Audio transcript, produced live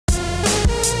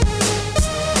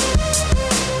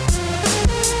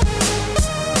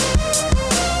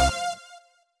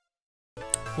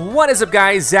What is up,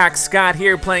 guys? Zack Scott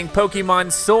here playing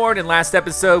Pokemon Sword. In last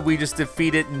episode, we just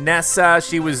defeated Nessa.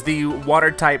 She was the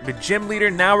water-type gym leader.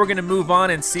 Now we're going to move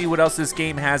on and see what else this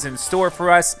game has in store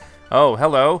for us. Oh,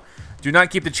 hello. Do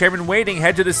not keep the chairman waiting.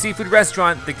 Head to the seafood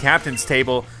restaurant, the captain's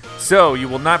table. So, you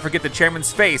will not forget the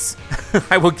chairman's face.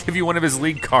 I will give you one of his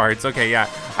league cards. Okay, yeah.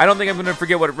 I don't think I'm going to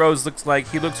forget what Rose looks like.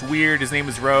 He looks weird. His name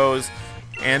is Rose.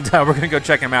 And we're going to go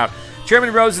check him out.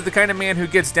 Chairman Rose is the kind of man who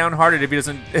gets downhearted if he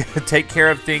doesn't take care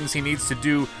of things he needs to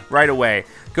do right away.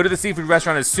 Go to the seafood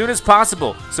restaurant as soon as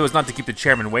possible so as not to keep the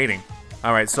chairman waiting.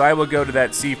 Alright, so I will go to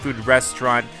that seafood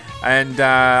restaurant. And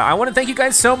I want to thank you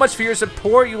guys so much for your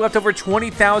support. You left over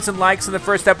 20,000 likes in the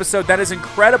first episode. That is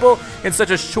incredible in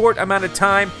such a short amount of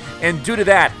time. And due to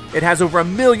that, it has over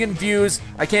 1 million views.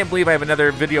 I can't believe I have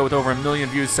another video with over 1 million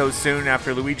views so soon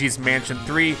after Luigi's Mansion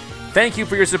 3. Thank you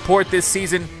for your support this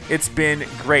season. It's been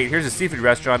great. Here's a seafood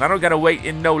restaurant. I don't gotta wait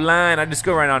in no line. I just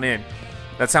go right on in.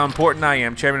 That's how important I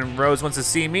am. Chairman Rose wants to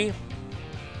see me.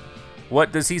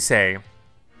 What does he say?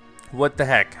 What the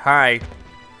heck? Hi.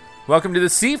 Welcome to the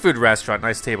seafood restaurant.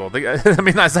 Nice table. I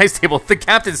mean, not nice table. The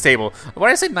captain's table. Why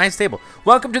did I say nice table?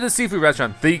 Welcome to the seafood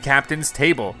restaurant. The captain's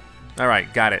table. All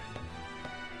right, got it.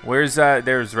 Where's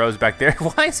there's Rose back there.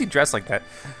 Why is he dressed like that?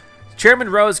 Chairman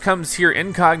Rose comes here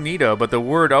incognito, but the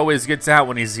word always gets out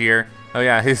when he's here. Oh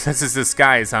yeah, that's his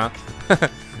disguise, huh?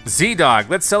 Z-Dog,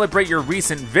 let's celebrate your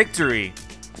recent victory.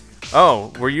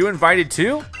 Oh, were you invited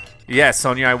too? Yes,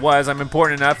 Sonia, I was. I'm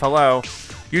important enough. Hello.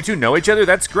 You two know each other?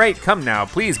 That's great. Come now,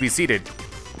 please be seated.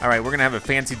 All right, we're gonna have a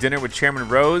fancy dinner with Chairman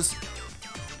Rose.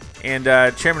 And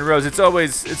Chairman Rose, it's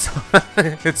always.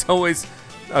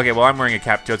 Okay, well, I'm wearing a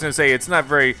cap too. I was gonna say it's not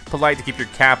very polite to keep your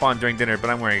cap on during dinner,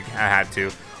 but I'm wearing a hat too.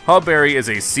 Hullberry is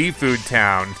a seafood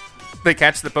town. They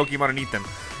catch the Pokemon and eat them.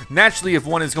 Naturally, if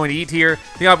one is going to eat here,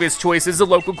 the obvious choice is the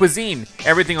local cuisine.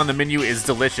 Everything on the menu is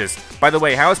delicious. By the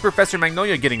way, how is Professor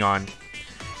Magnolia getting on?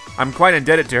 I'm quite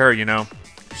indebted to her, you know.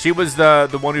 She was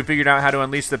the one who figured out how to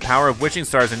unleash the power of wishing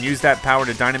stars and use that power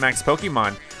to Dynamax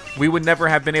Pokemon. We would never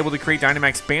have been able to create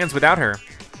Dynamax bands without her.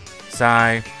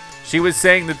 Sigh. She was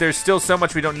saying that there's still so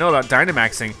much we don't know about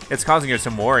Dynamaxing. It's causing her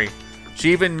some worry.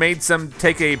 She even made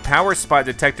take a power spot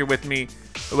detector with me.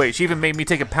 Wait, she even made me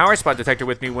take a power spot detector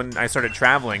with me when I started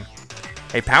traveling.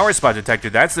 A power spot detector,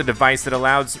 that's the device that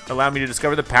allowed me to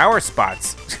discover the power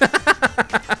spots.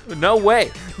 No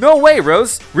way. No way,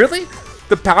 Rose. Really?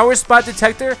 The power spot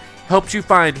detector helped you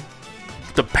find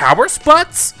the power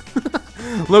spots?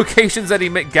 Locations that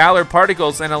emit Galar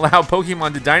particles and allow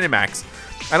Pokemon to Dynamax.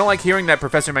 I don't like hearing that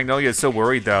Professor Magnolia is so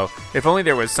worried, though. If only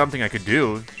there was something I could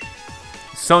do.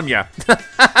 Sonia.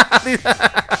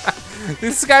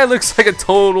 This guy looks like a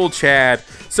total Chad.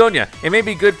 Sonia, it may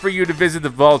be good for you to visit the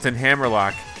vault in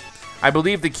Hammerlock. I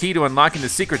believe the key to unlocking the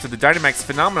secrets of the Dynamax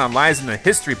phenomenon lies in the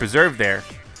history preserved there.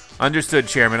 Understood,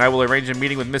 Chairman. I will arrange a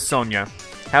meeting with Miss Sonia.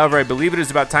 However, I believe it is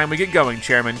about time we get going,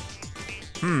 Chairman.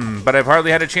 But I've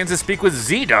hardly had a chance to speak with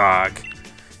Z-Dog.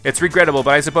 It's regrettable,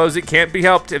 but I suppose it can't be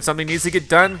helped. If something needs to get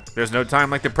done, there's no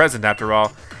time like the present, after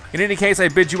all. In any case, I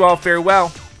bid you all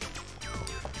farewell.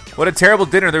 What a terrible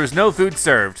dinner. There was no food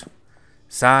served.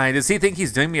 Sigh, does he think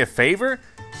he's doing me a favor?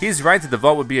 He's right that the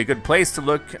vault would be a good place to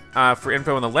look for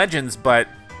info on the legends, but...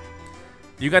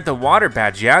 You got the water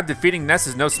badge, yeah? Defeating Ness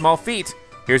is no small feat.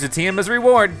 Here's a TM as a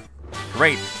reward.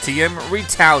 Great. TM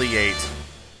Retaliate.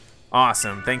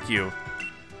 Awesome, thank you.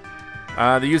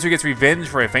 The user gets revenge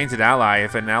for a fainted ally.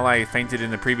 If an ally fainted in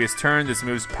the previous turn, this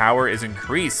move's power is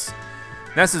increased.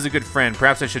 Ness is a good friend.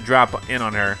 Perhaps I should drop in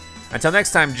on her. Until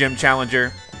next time, Gym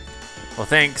Challenger. Well,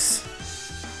 thanks.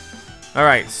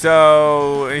 Alright,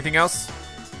 so anything else?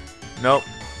 Nope,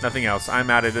 nothing else. I'm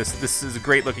out of this. This is a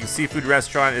great looking seafood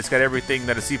restaurant. It's got everything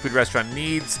that a seafood restaurant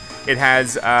needs. It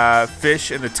has fish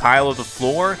in the tile of the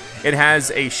floor. It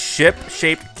has a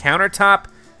ship-shaped countertop.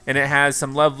 And it has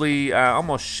some lovely,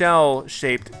 almost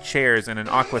shell-shaped chairs and an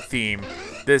aqua theme.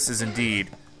 This is indeed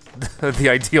the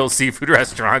ideal seafood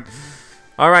restaurant.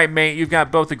 Alright, mate, you've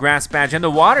got both the grass badge and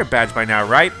the water badge by now,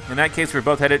 right? In that case, we're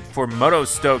both headed for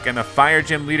Motostoke and the fire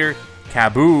gym leader,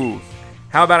 Kaboo.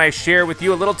 How about I share with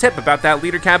you a little tip about that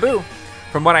leader, Kaboo?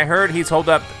 From what I heard, he's holed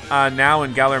up now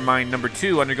in Galar Mine number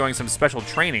 2, undergoing some special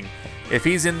training. If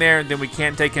he's in there, then we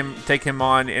can't take him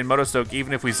on in Motostoke,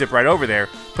 even if we zip right over there,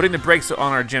 putting the brakes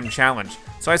on our gym challenge.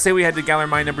 So I say we head to Galar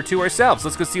Mine number 2 ourselves.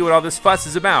 Let's go see what all this fuss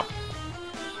is about.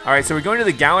 Alright, so we're going to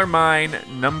the Galar Mine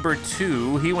number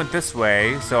 2. He went this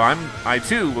way, so I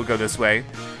too will go this way.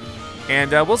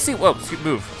 And we'll see. Whoa,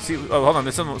 move. See, oh, hold on,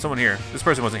 there's someone here. This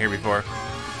person wasn't here before.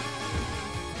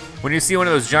 When you see one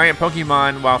of those giant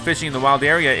Pokemon while fishing in the wild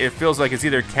area, it feels like it's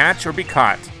either catch or be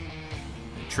caught.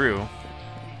 True.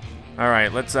 All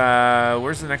right, let's,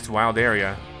 where's the next wild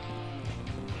area?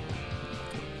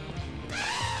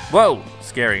 Whoa,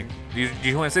 scary. Do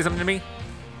you want to say something to me?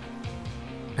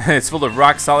 It's full of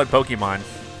rock-solid Pokemon.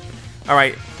 All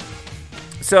right.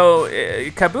 So,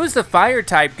 Kaboo's the fire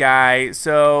type guy.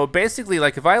 So, basically,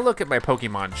 like, if I look at my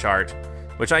Pokemon chart,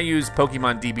 which I use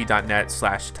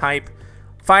PokemonDB.net/type,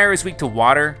 fire is weak to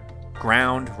water,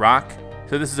 ground, rock.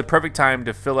 So, this is a perfect time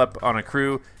to fill up on a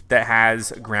crew that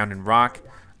has ground and rock.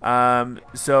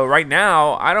 So, right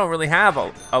now, I don't really have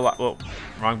a lot. Well,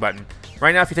 wrong button.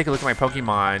 Right now, if you take a look at my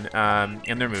Pokemon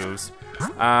and their moves,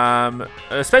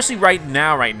 especially right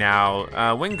now,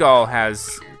 Wingull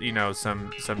has, you know,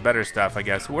 some better stuff, I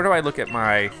guess. Where do I look at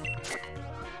my,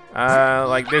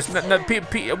 like, there's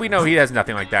we know he has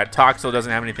nothing like that. Toxel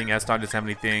doesn't have anything. Eston doesn't have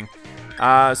anything.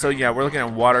 So yeah, we're looking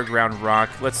at water, ground, rock.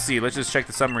 Let's see. Let's just check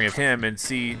the summary of him and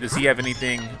see, does he have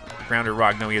anything ground or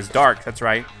rock? No, he has dark. That's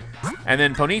right. And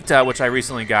then Ponyta, which I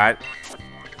recently got.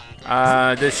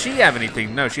 Does she have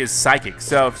anything? No, she has Psychic.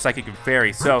 So, Psychic and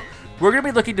Fairy. So, we're going to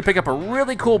be looking to pick up a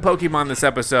really cool Pokemon this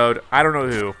episode. I don't know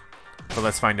who, but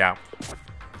let's find out.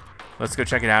 Let's go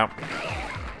check it out.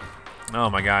 Oh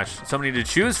my gosh. So many to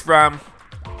choose from.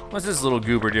 What's this little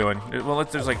goober doing? Well,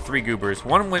 there's like 3 goobers.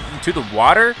 One went into the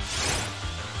water.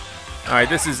 Alright,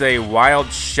 this is a wild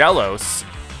Shellos.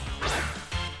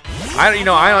 I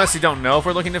honestly don't know if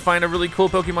we're looking to find a really cool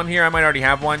Pokemon here. I might already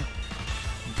have one.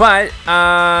 But,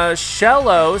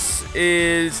 Shellos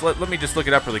is, let me just look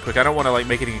it up really quick. I don't want to, like,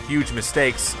 make any huge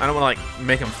mistakes. I don't want to, like,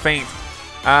 make him faint.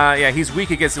 Yeah, he's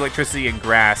weak against electricity and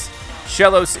grass.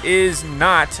 Shellos is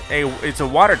not it's a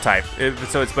water type.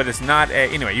 But it's not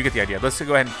a, anyway, you get the idea. Let's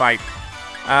go ahead and fight.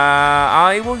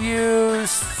 I will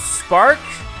use Spark.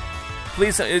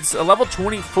 Please, it's a level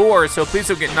 24, so please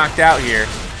don't get knocked out here.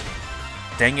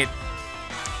 Dang it.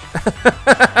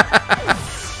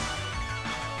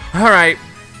 All right.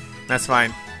 That's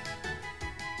fine.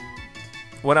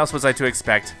 What else was I to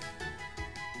expect?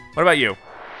 What about you?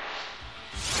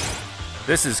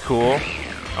 This is cool.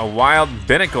 A wild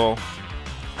Binnacle.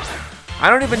 I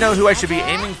don't even know who I should be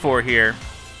aiming for here.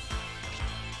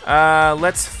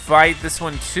 Let's fight this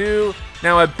one too.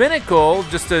 Now a Binnacle,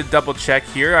 just to double check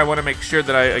here, I want to make sure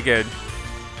that again,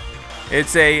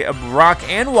 it's a rock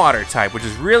and water type, which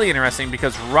is really interesting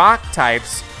because rock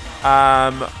types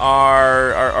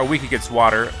are weak against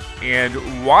water.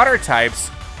 And water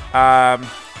types no,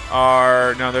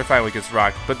 they're fine against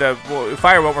rock, but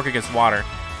fire won't work against water.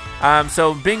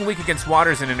 So being weak against water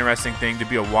is an interesting thing to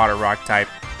be a water rock type.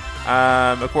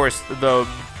 Of course,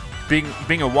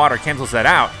 being a water cancels that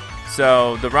out,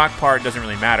 so the rock part doesn't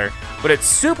really matter. But it's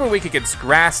super weak against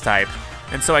grass type,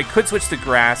 and so I could switch to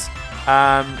grass.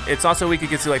 It's also weak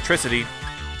against electricity.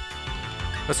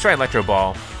 Let's try Electro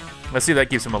Ball. Let's see if that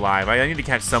keeps him alive. I need to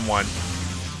catch someone.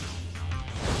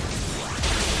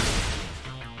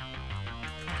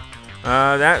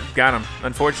 That got him,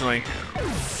 unfortunately.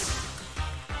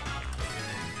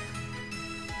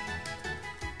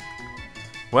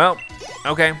 Well,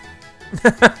 okay.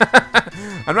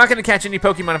 I'm not going to catch any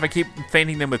Pokemon if I keep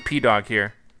fainting them with P-Dog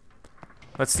here.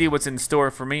 Let's see what's in store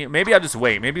for me. Maybe I'll just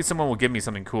wait. Maybe someone will give me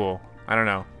something cool. I don't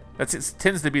know. It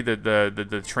tends to be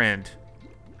the trend.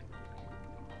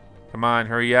 Come on,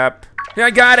 hurry up. Yeah,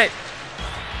 I got it!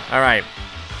 Alright.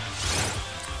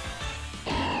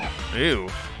 Ew.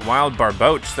 Wild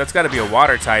Barboach. That's got to be a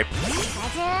water type.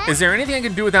 Is there anything I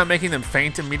can do without making them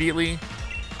faint immediately?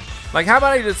 Like, how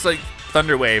about I just, like,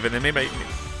 Thunder Wave, and then maybe I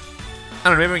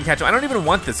don't know, maybe we can catch him. I don't even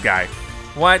want this guy.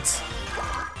 What?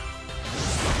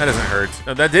 That doesn't hurt.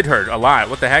 No, that did hurt a lot.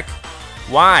 What the heck?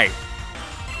 Why?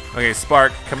 Okay,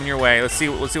 Spark, coming your way. Let's see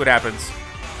what happens.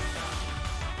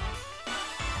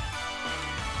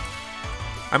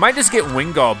 I might just get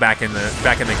Wingull back in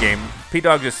the game.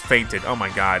 P-Dog just fainted. Oh my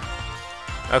god.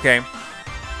 Okay.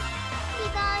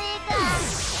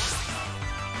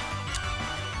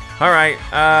 All right.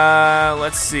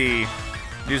 Let's see.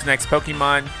 Use next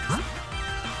Pokemon.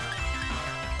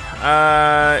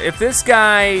 If this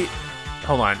guy,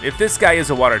 hold on. If this guy is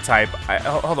a water type,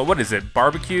 hold on. What is it?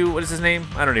 Barbecue? What is his name?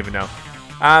 I don't even know.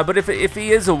 But if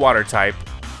he is a water type,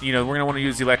 you know, we're gonna want to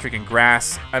use the electric and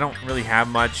grass. I don't really have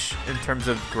much in terms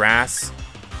of grass.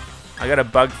 I got a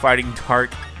bug fighting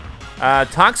dark.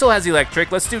 Toxel has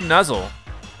electric. Let's do Nuzzle.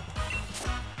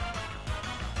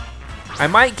 I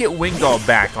might get Wingull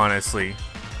back, honestly.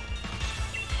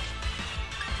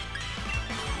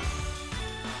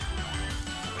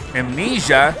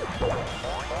 Amnesia.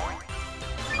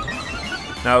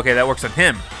 No, okay, that works on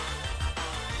him.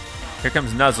 Here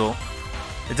comes Nuzzle.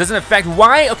 It doesn't affect.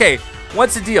 Why? Okay,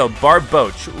 what's the deal?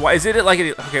 Barboach. Why is it like?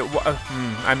 Okay,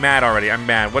 I'm mad already. I'm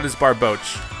mad. What is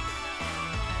Barboach?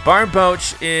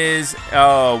 Barboach is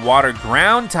water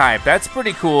ground type. That's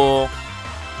pretty cool.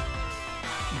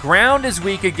 Ground is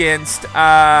weak against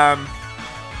water,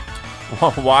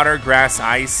 grass,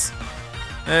 ice.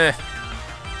 I'm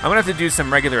gonna have to do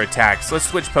some regular attacks. Let's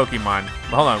switch Pokemon.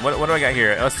 Hold on, what do I got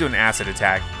here? Let's do an acid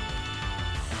attack.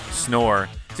 Snore.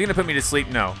 Is he gonna put me to sleep?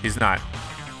 No, he's not.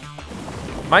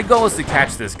 My goal is to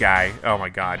catch this guy. Oh my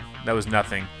god, that was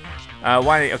nothing.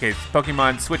 Why? Okay,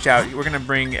 Pokemon, switch out. We're gonna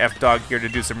bring F-Dog here to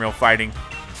do some real fighting.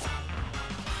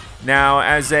 Now,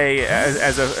 as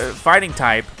a fighting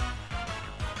type.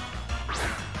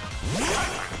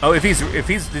 Oh, is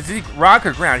he rock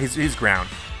or ground? He's ground.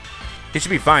 He should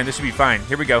be fine. This should be fine.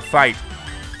 Here we go. Fight.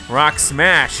 Rock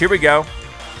smash. Here we go.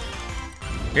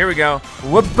 Here we go.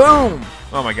 Wha-boom!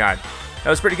 Oh my god, that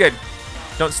was pretty good.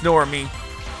 Don't snore me.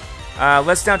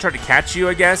 Let's now try to catch you,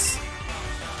 I guess.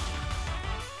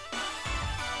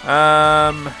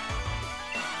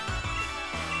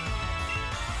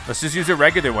 Let's just use a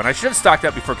regular one. I should have stocked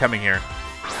up before coming here.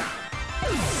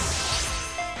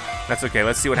 That's okay.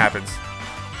 Let's see what happens.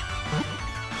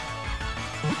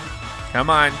 Come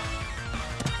on.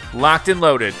 Locked and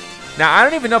loaded. Now, I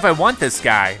don't even know if I want this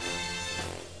guy.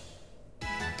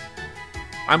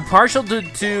 I'm partial to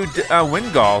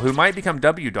Wingull, who might become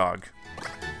W-Dog.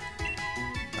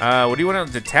 What do you want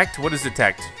to detect? What is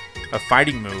detect? A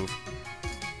fighting move.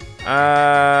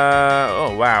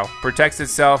 Oh, wow. Protects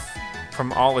itself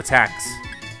from all attacks.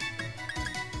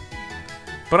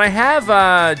 But I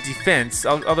have defense,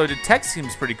 although detect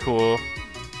seems pretty cool.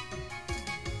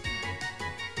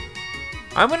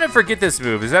 I'm gonna forget this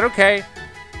move. Is that okay?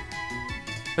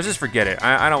 Let's just forget it.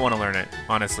 I don't want to learn it,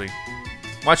 honestly.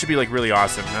 Watch it be like really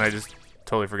awesome, and I just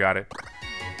totally forgot it.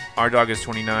 Our dog is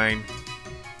 29.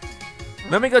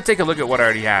 Let me go take a look at what I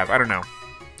already have. I don't know.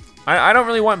 I don't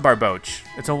really want Barboach.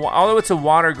 Although it's a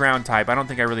water ground type, I don't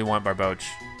think I really want Barboach.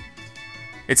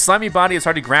 Its slimy body is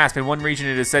hard to grasp. In one region,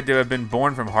 it is said to have been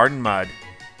born from hardened mud.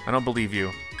 I don't believe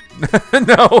you.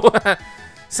 No.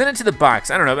 Send it to the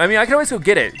box. I don't know. I mean, I can always go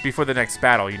get it before the next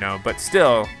battle, you know. But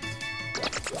still.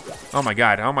 Oh my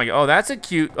god. Oh my. Oh, that's a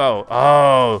cute.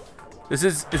 Oh. Is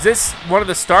this one of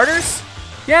the starters?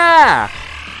 Yeah.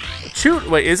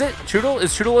 Wait, is it Chewtle?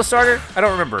 Is Chewtle a starter? I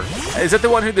don't remember. Is that the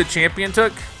one who the champion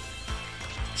took?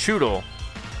 Chewtle.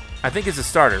 I think it's a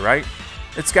starter, right?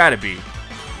 It's gotta be.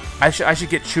 I should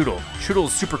get Chewtle.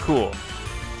 Chewtle's super cool.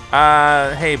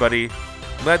 Hey, buddy.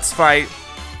 Let's fight.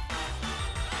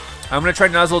 I'm gonna try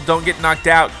Nuzzle. Don't get knocked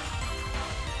out.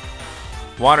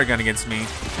 Water gun against me.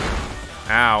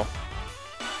 Ow.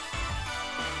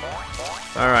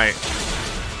 Alright.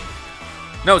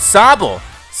 No, Sobble.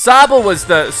 Sobble was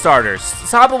the starter.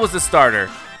 Sobble was the starter.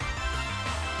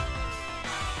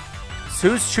 So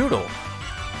who's Chewtle?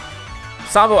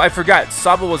 Sobble, I forgot.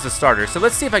 Sobble was the starter. So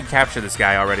let's see if I can capture this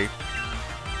guy already.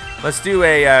 Let's do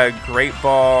a Great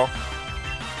Ball.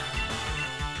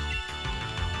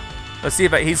 Let's see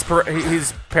if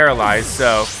he's paralyzed,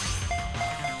 so.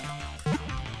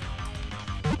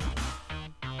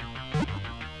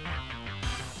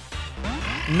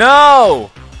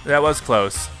 No! That was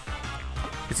close.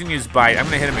 He's gonna use Bite. I'm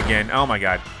gonna hit him again. Oh my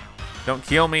god. Don't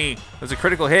kill me. That was a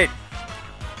critical hit.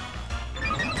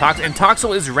 And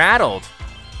Toxel is rattled.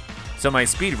 So my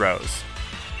speed rose.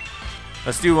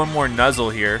 Let's do one more Nuzzle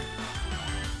here.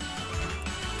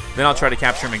 Then I'll try to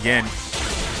capture him again.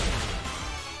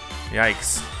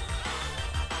 Yikes.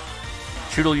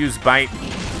 Chewtle used Bite.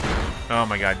 Oh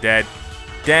my god, dead.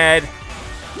 Dead.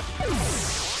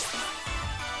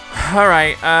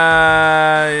 Alright,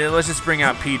 let's just bring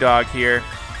out P-Dog here.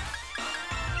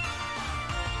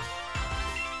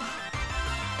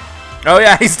 Oh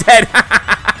yeah, he's dead.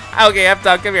 Okay,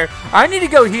 F-Dog, come here. I need to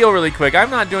go heal really quick. I'm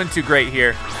not doing too great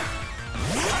here.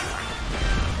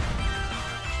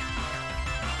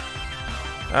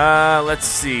 Let's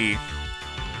see.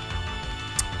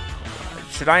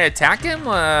 Should I attack him?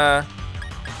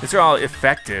 These are all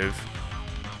effective.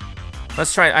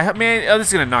 Let's try. I mean, this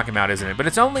is gonna knock him out, isn't it? But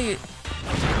it's only.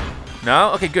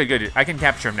 No. Okay, good. I can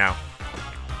capture him now.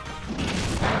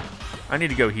 I need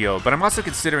to go heal, but I'm also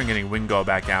considering getting Wingull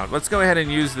back out. Let's go ahead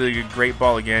and use the Great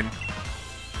Ball again.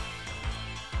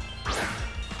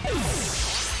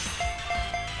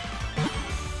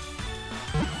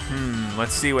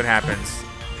 Let's see what happens.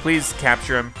 Please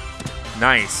capture him.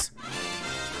 Nice.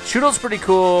 Chewtle's pretty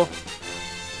cool.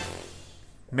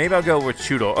 Maybe I'll go with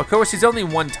Chewtle. Of course, he's only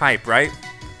one type, right?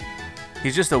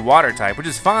 He's just a water type, which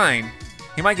is fine.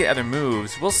 He might get other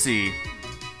moves. We'll see.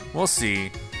 We'll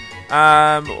see.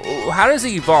 How does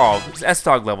he evolve?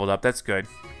 S-Dog leveled up. That's good.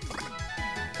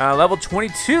 Level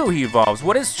 22 he evolves.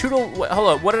 What is Chewtle? Hold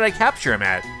up. What did I capture him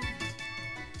at?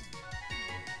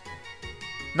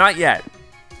 Not yet.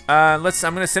 I'm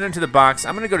gonna send him to the box.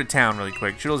 I'm gonna go to town really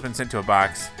quick. Chewettle's been sent to a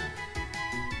box.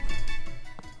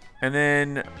 And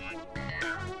then,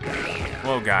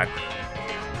 oh God.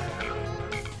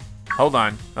 Hold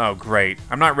on. Oh, great.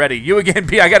 I'm not ready. You again,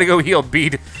 Beat. I gotta go heal,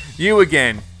 Beat. You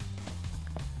again.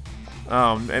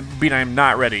 Beat, I'm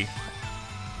not ready.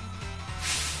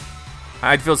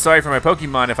 I'd feel sorry for my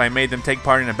Pokemon if I made them take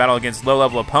part in a battle against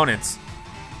low-level opponents.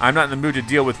 I'm not in the mood to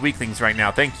deal with weaklings right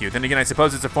now, thank you. Then again, I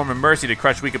suppose it's a form of mercy to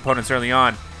crush weak opponents early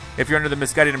on. If you're under the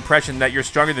misguided impression that you're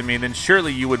stronger than me, then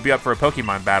surely you would be up for a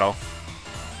Pokemon battle.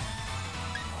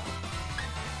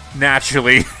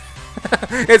 Naturally.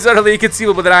 It's utterly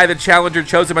inconceivable that I, the challenger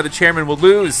chosen by the chairman, will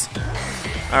lose.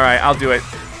 Alright, I'll do it.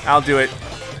 I'll do it.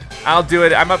 I'll do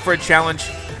it. I'm up for a challenge.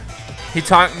 He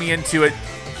talked me into it.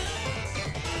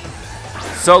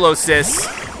 Solo Sis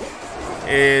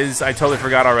is, I totally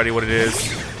forgot already what it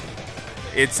is.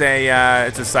 It's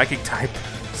a psychic type.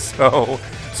 So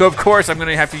of course I'm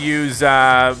gonna have to use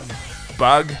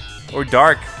Bug or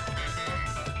Dark.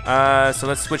 So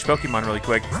let's switch Pokemon really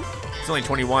quick. It's only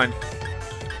 21.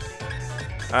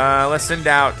 Let's send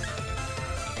out.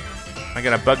 I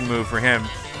got a Bug move for him.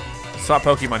 Swap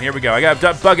Pokemon. Here we go. I got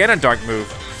a Bug and a Dark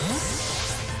move.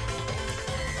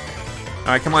 All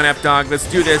right, come on, F-Dog. Let's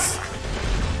do this.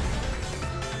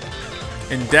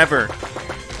 Endeavor.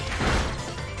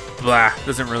 Blah,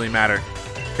 doesn't really matter.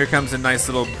 Here comes a nice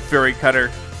little Fury Cutter.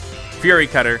 Fury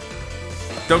Cutter.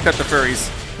 Don't cut the furries.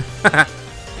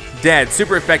 Dead.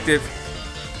 Super effective.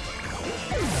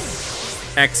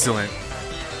 Excellent.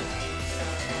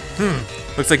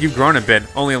 Looks like you've grown a bit.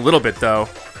 Only a little bit, though.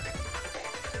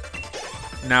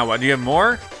 Now what? Do you have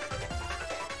more?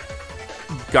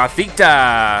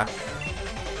 Gothita.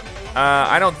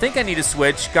 I don't think I need to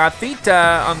switch.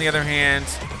 Gothita, on the other hand,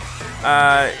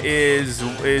 is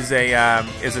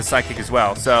a psychic as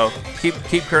well. So keep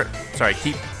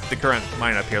the current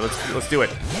line up here. Let's do it.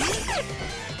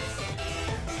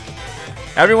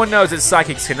 Everyone knows that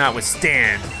psychics cannot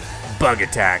withstand bug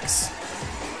attacks.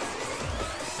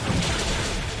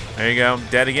 There you go,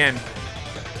 dead again.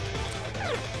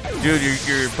 Dude,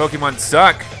 your Pokemon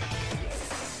suck.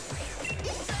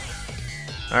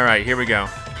 All right, here we go.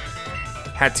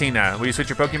 Hatina, will you switch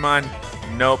your Pokemon?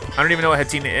 Nope, I don't even know what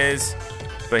Hatina is,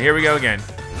 but here we go again.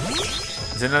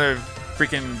 Is another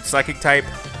freaking psychic type.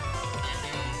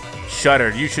 Shudder,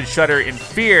 you should shudder in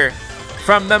fear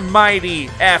from the mighty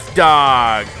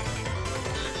F-Dog.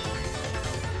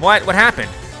 What happened?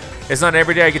 It's not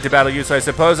every day I get to battle you, so I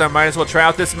suppose I might as well try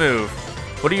out this move.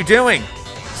 What are you doing?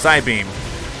 Psybeam.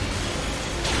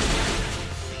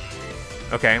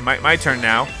 Okay, my turn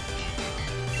now.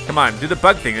 Come on, do the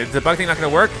bug thing. Is the bug thing not gonna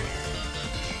work?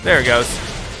 There it goes.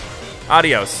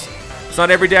 Adios. It's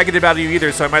not every day I get to battle you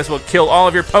either, so I might as well kill all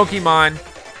of your Pokemon.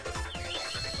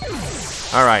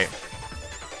 All right.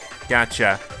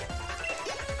 Gotcha.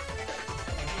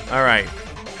 All right.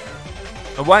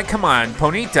 What? Come on,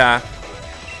 Ponyta.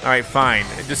 All right, fine.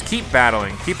 Just keep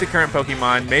battling. Keep the current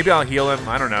Pokemon. Maybe I'll heal him.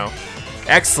 I don't know.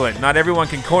 Excellent. Not everyone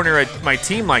can corner my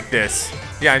team like this.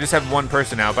 Yeah, I just have one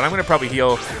person out, but I'm going to probably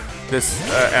heal this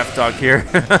F-Dog here.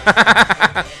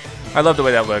 I love the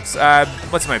way that looks.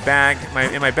 What's in my bag?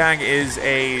 In my bag is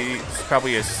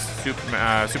probably a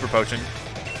super potion.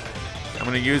 I'm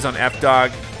going to use on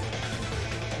F-Dog.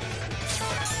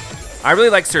 I really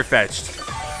like Surfetched.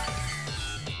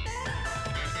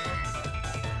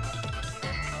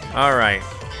 All right.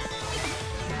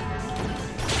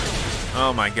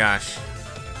 Oh my gosh.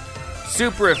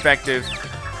 Super effective.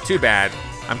 Too bad.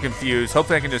 I'm confused.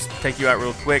 Hopefully I can just take you out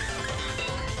real quick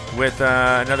with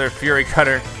another Fury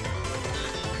Cutter.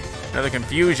 Another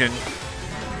Confusion.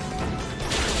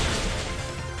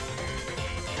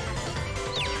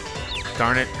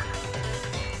 Darn it.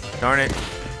 Darn it.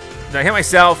 Did I hit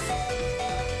myself?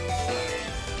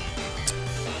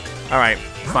 All right.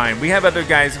 Fine. We have other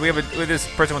guys. We have this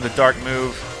person with a dark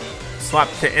move. Swap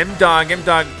to M-Dog.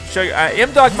 M-Dog. Show you.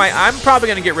 M-Dog. I'm probably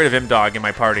gonna get rid of M-Dog in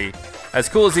my party. As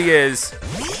cool as he is,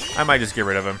 I might just get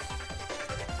rid of him.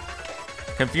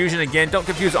 Confusion again. Don't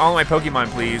confuse all of my Pokemon,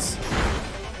 please.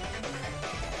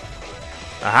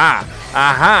 Aha!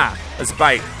 Aha! Let's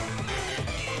bite.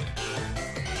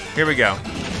 Here we go.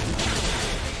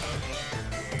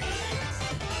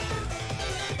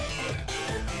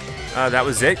 That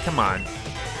was it. Come on.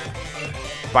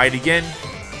 Bite again.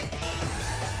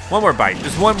 One more bite.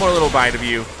 Just one more little bite of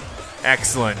you.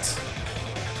 Excellent.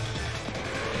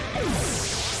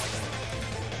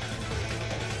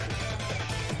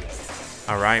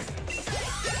 All right.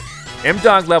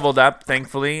 M-Dog leveled up,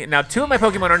 thankfully. Now, 2 of my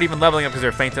Pokemon aren't even leveling up because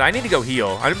they're fainted. I need to go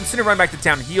heal. I'm just going to run back to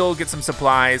town, heal, get some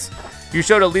supplies, You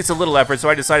showed at least a little effort, so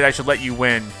I decided I should let you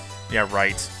win. Yeah,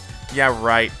 right. Yeah,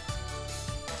 right.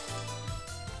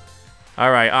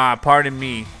 Alright, pardon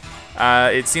me.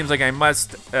 It seems like I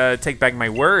must take back my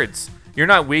words. You're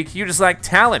not weak, you just lack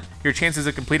talent. Your chances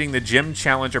of completing the gym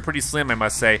challenge are pretty slim, I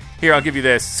must say. Here, I'll give you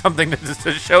this. Something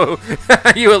to show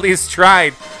you at least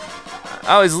tried.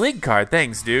 Oh, his league card.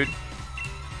 Thanks, dude.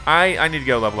 I need to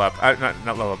go level up. Not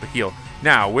level up, but heal.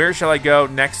 Now, where shall I go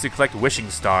next to collect wishing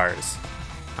stars?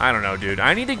 I don't know, dude.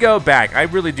 I need to go back. I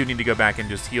really do need to go back and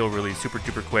just heal really super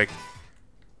duper quick.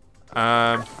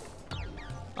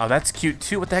 Oh, that's cute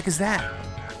too. What the heck is that?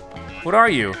 What are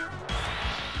you?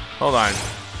 Hold on.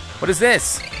 What is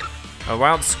this? A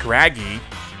wild Scraggy.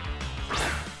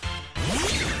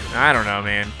 I don't know,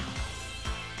 man.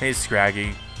 Hey,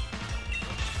 Scraggy.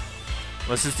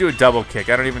 Let's just do a double kick.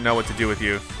 I don't even know what to do with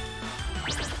you.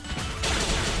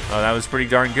 Oh, that was pretty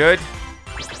darn good.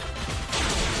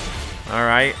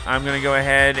 Alright, I'm gonna go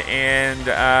ahead and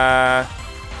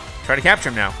try to capture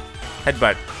him now.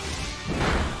 Headbutt.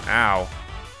 Ow.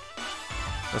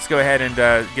 Let's go ahead and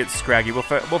get Scraggy. We'll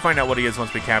find out what he is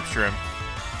once we capture him.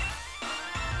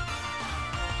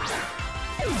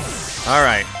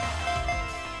 Alright.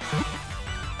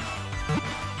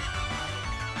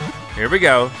 Here we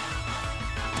go.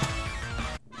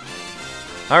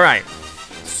 Alright.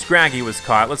 Scraggy was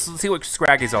caught. Let's see what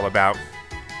Scraggy's all about.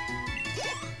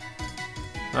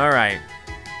 Alright.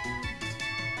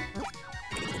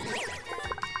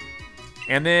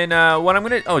 And then what I'm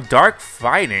gonna... Oh, dark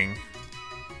fighting.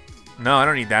 No, I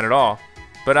don't need that at all.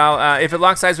 But I'll if it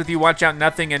locks eyes with you, watch out.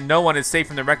 Nothing and no one is safe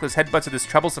from the reckless headbutts of this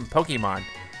troublesome Pokemon.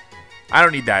 I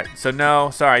don't need that. So no,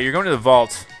 sorry. You're going to the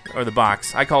vault. Or the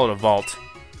box. I call it a vault.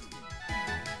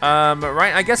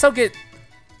 Right, I guess I'll get...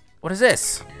 What is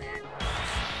this?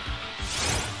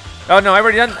 Oh, no, I've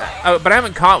already done... Oh, but I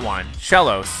haven't caught one.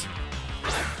 Shellos.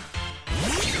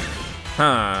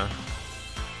 Huh.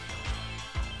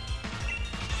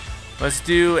 Let's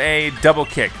do a double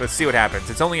kick. Let's see what happens.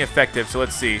 It's only effective, so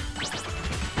let's see.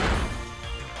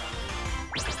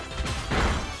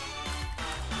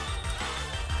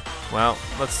 Well,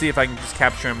 let's see if I can just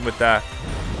capture him with the...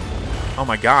 Oh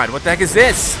my god, what the heck is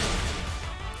this?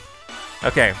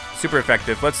 Okay, super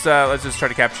effective. Let's just try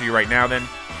to capture you right now then.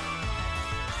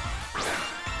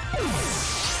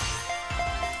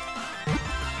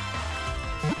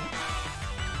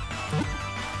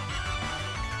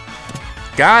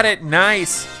 Got it,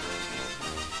 nice.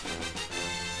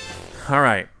 All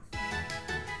right.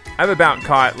 I've about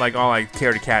caught like all I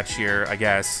care to catch here, I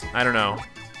guess. I don't know.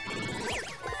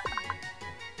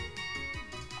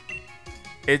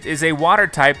 It is a water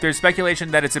type. There's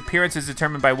speculation that its appearance is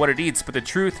determined by what it eats, but the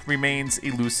truth remains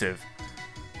elusive.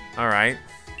 All right.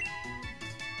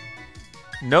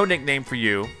 No nickname for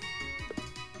you.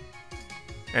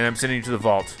 And I'm sending you to the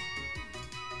vault.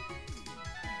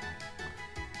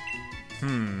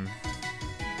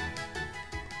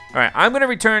 All right, I'm gonna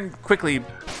return quickly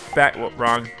back. Well,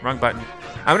 wrong button.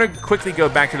 I'm gonna quickly go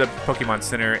back to the Pokemon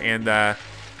Center and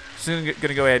soon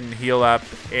gonna go ahead and heal up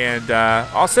and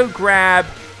also grab.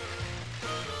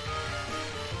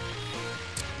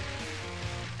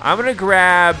 I'm gonna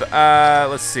grab.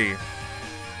 Let's see.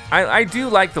 I do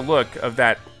like the look of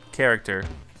that character.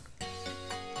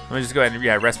 Let me just go ahead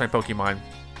and rest my Pokemon.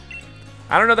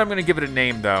 I don't know that I'm gonna give it a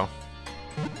name though.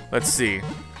 Let's see.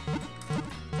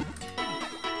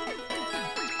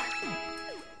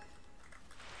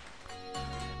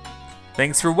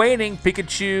 Thanks for waiting.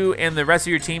 Pikachu and the rest of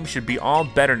your team should be all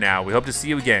better now. We hope to see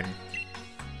you again.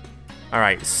 All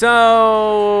right,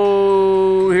 so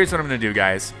here's what I'm gonna do,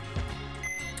 guys.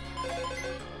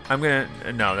 I'm gonna,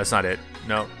 no, that's not it.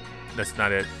 No, that's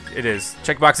not it. It is.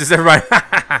 Check boxes, everybody.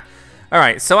 All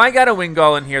right, so I got a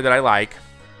Wingull in here that I like.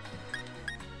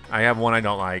 I have one I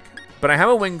don't like. But I have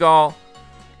a Wingull.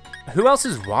 Who else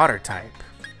is water type?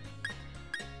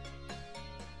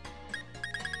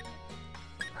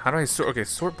 How do I sort? Okay,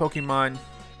 sort Pokemon.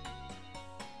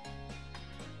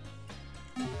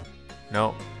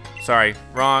 No. Sorry.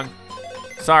 Wrong.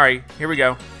 Sorry. Here we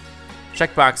go.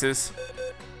 Check boxes.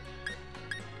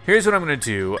 Here's what I'm going to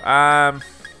do. I'm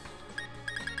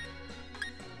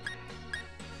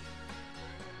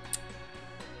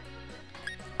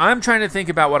trying to think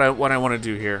about what I want to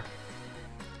do here.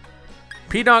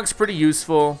 P-Dog's pretty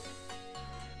useful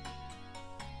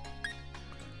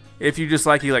if you just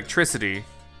like electricity.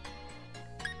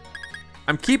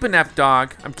 I'm keeping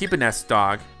F-Dog. I'm keeping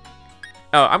S-Dog.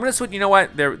 Oh, I'm gonna switch. You know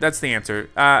what? There. That's the answer.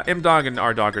 M-Dog and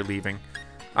R-Dog are leaving.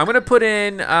 I'm gonna put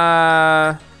in.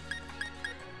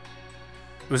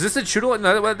 Was this a Chewtle?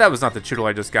 No, that was not the Chewtle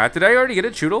I just got. Did I already get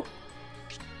a Chewtle?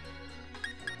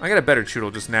 I got a better Chewtle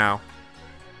just now.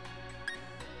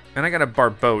 And I got a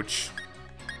Barboach.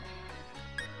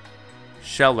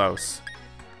 Shellos.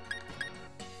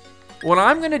 What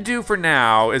I'm gonna do for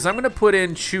now is I'm gonna put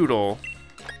in Chewtle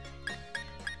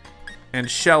and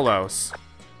Shellos.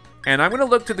 And I'm gonna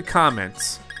look to the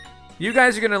comments. You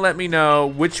guys are gonna let me know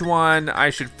which one I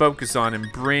should focus on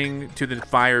and bring to the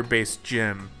fire-based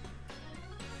gym.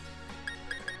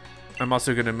 I'm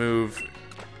also gonna move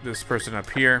this person up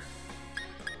here.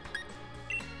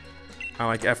 I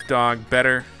like F-Dog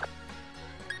better.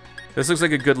 This looks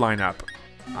like a good lineup.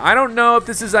 I don't know if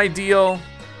this is ideal,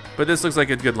 but this looks like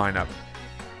a good lineup.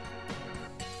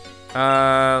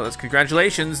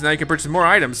 Congratulations, now you can purchase more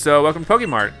items, so welcome to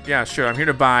Pokemart. Yeah, sure, I'm here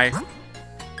to buy.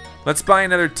 Let's buy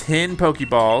another 10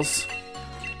 Pokeballs.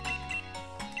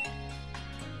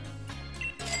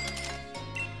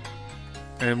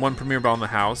 And 1 Premier Ball in the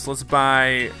house. Let's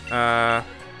buy, I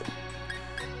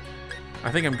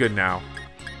think I'm good now.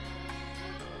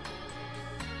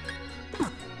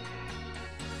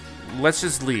 Let's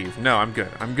just leave. No, I'm good.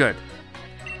 I'm good.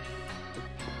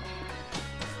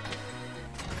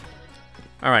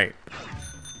 All right.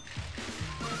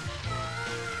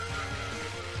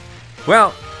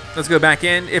 Well, let's go back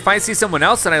in. If I see someone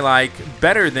else that I like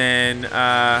better than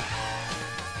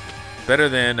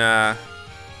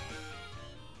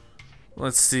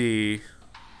let's see.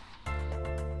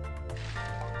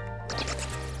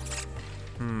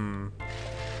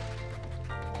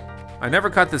 I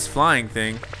never caught this flying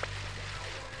thing.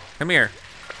 Come here.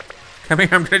 Come here,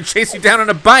 I'm gonna chase you down on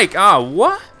a bike. Oh,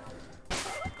 what?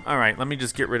 All right, let me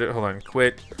just get rid of, hold on,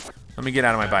 quit. Let me get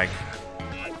out of my bike.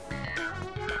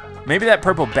 Maybe that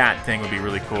purple bat thing would be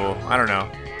really cool. I don't know.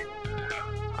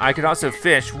 I could also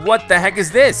fish. What the heck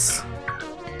is this?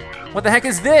 What the heck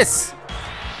is this?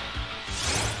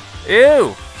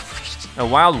 Ew. A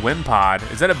wild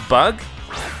Wimpod. Is that a bug?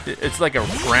 It's like a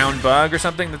brown bug or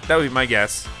something? That would be my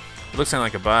guess. It looks kind of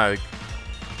like a bug.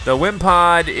 The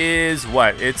Wimpod is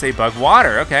what? It's a bug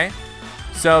water, okay.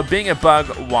 So being a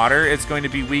bug water, it's going to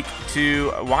be weak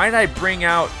to, why did I bring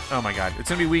out, oh my god. It's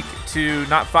gonna be weak to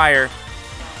not fire,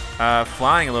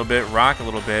 flying a little bit, rock a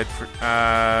little bit, but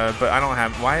I don't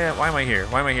have, why am I here?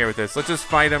 Why am I here with this? Let's just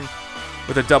fight him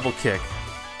with a double kick.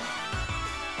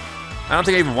 I don't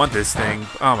think I even want this thing.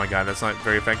 Oh my god, that's not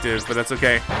very effective, but that's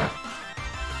okay.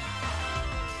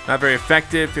 Not very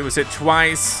effective, it was hit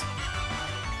twice.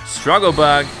 Struggle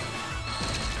bug.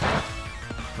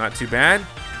 Not too bad.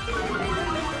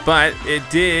 But it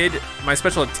did, my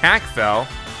special attack fell.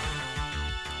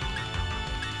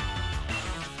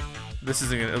 This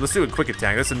isn't gonna, let's do a quick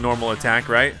attack. That's a normal attack,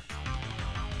 right?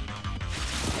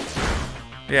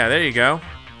 Yeah, there you go.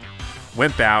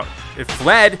 Wimp out. It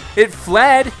fled. It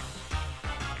fled.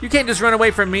 You can't just run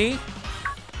away from me.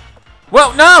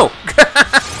 Whoa, no!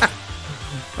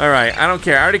 All right, I don't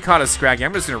care. I already caught a Scraggy.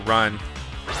 I'm just gonna run.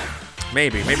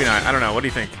 Maybe, maybe not. I don't know. What do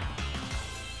you think?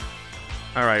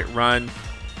 All right, run.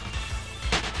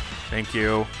 Thank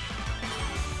you.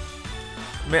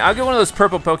 I'll get one of those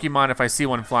purple Pokemon if I see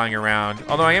one flying around.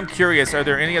 Although I am curious, are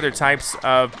there any other types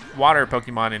of water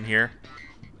Pokemon in here?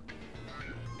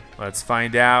 Let's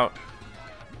find out.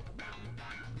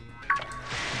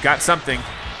 Got something.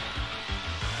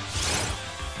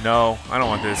 No, I don't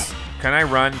want this. Can I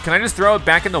run? Can I just throw it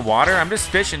back in the water? I'm just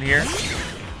fishing here.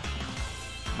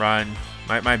 Run.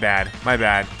 My bad. My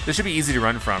bad. This should be easy to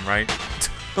run from, right?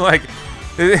 Like,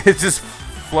 it's just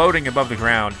floating above the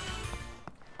ground.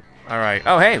 All right.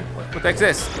 Oh, hey. What the heck's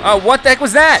this? Oh, what the heck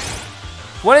was that?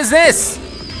 What is this?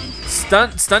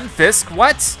 Stunfisk?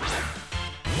 What?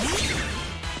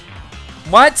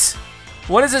 What?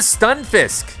 What is a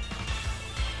Stunfisk?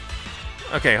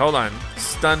 Okay, hold on.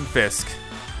 Stunfisk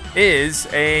is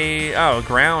a,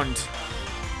 ground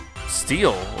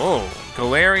steel. Oh,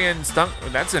 Galarian Stun.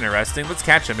 That's interesting. Let's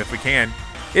catch him if we can.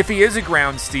 If he is a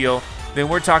ground steel, then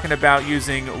we're talking about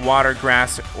using water,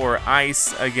 grass, or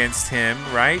ice against him,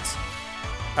 right?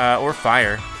 Or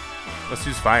fire. Let's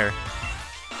use fire.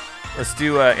 Let's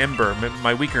do Ember,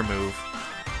 my weaker move.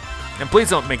 And please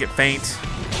don't make it faint.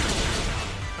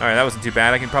 All right, that wasn't too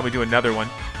bad. I can probably do another one.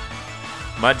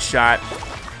 Mud shot.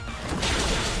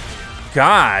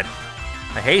 God,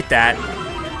 I hate that.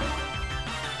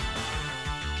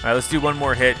 All right, let's do one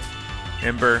more hit.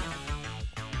 Ember.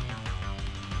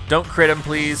 Don't crit him,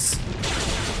 please.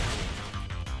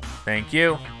 Thank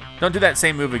you. Don't do that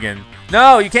same move again.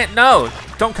 No, you can't. No,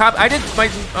 don't cop. I did my.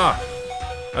 Oh.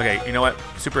 Okay, you know what?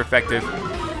 Super effective.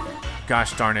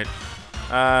 Gosh darn it.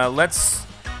 I'm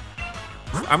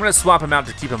gonna swap him out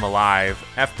to keep him alive.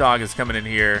 F-Dog is coming in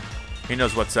here. He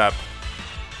knows what's up.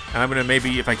 And I'm gonna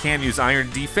maybe, if I can, use Iron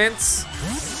Defense.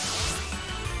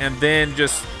 And then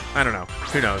just, I don't know.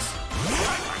 Who knows?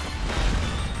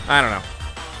 I don't know.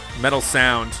 Metal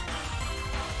sound.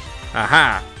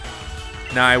 Aha.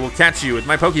 Now I will catch you with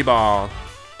my Pokeball.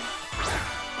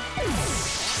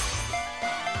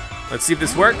 Let's see if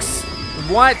this works.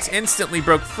 What? Instantly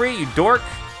broke free, you dork.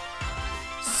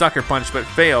 Sucker punch, but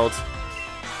failed.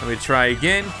 Let me try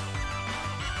again.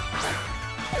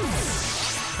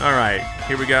 All right,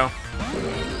 here we go.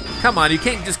 Come on, you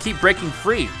can't just keep breaking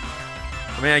free.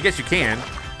 I mean, I guess you can.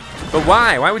 But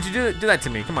why? Why would you do that to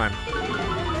me? Come on.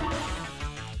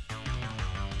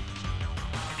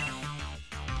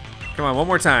 Come on, one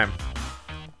more time.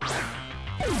 Come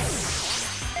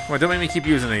on, don't make me keep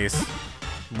using these.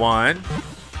 1,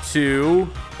 2,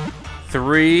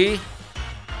 3.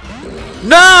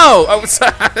 No! Oh,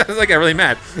 I got really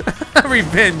mad.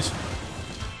 Revenge.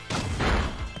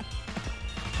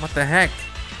 What the heck?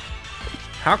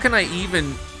 How can I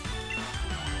even...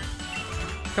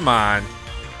 Come on.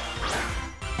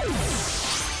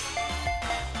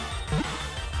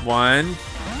 1.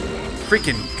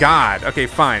 Freaking God. Okay,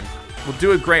 fine. We'll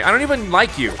do it great. I don't even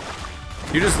like you.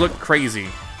 You just look crazy.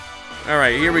 All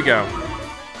right, here we go.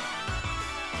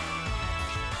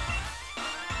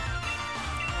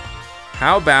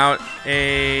 How about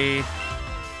a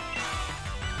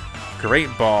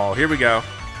great ball? Here we go.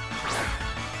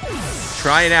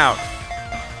 Try it out.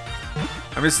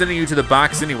 I'm just sending you to the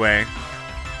box anyway.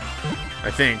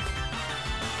 I think.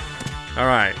 All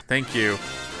right, thank you.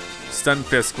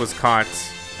 Stunfisk was caught.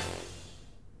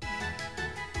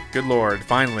 Good Lord,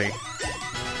 finally.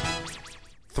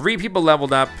 3 people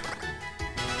leveled up.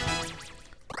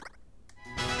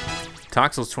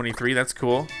 Toxel's 23, that's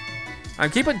cool. I'm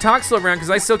keeping Toxel around because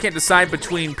I still can't decide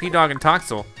between P-Dog and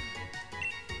Toxel.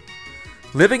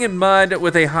 Living in mud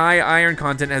with a high iron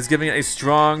content has given it a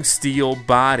strong steel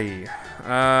body.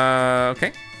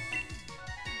 Okay.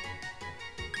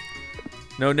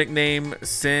 No nickname,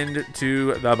 send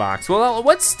to the box. Well,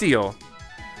 what's steel?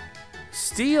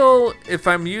 Steel, if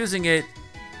I'm using it,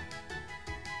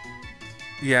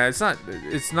 yeah, it's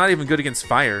not even good against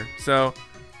fire. So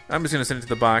I'm just gonna send it to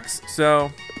the box.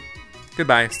 So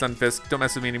goodbye, Stunfisk. Don't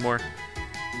mess with me anymore.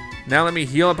 Now let me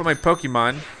heal up on my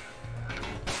Pokemon.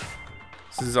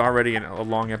 This is already a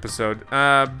long episode.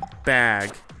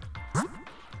 Bag.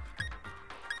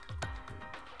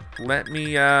 Let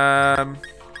me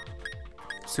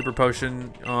Super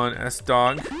Potion on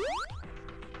S-Dog.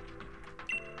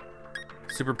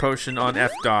 Super Potion on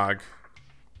F-Dog.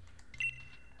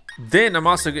 Then I'm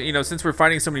also, you know, since we're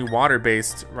fighting so many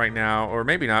water-based right now, or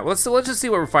maybe not. Let's just see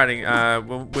what we're fighting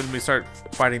when we start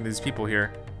fighting these people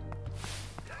here.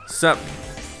 Sup?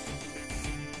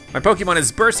 My Pokemon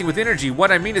is bursting with energy.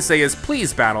 What I mean to say is,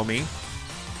 please battle me.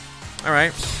 All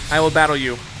right, I will battle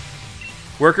you.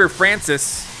 Worker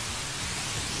Francis.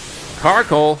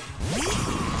 Carkol.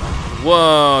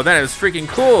 Whoa, that is freaking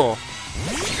cool.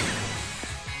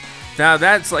 Now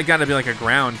that's like gotta be like a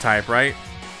ground type, right?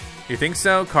 You think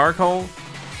so, Carkol?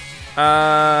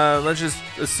 Let's just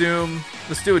assume.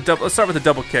 Let's do a double. Let's start with a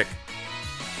double kick.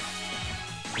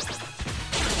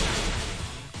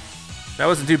 That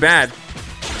wasn't too bad.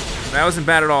 That wasn't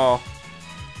bad at all.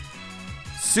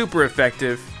 Super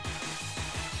effective.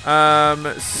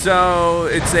 So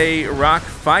it's a rock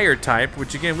fire type,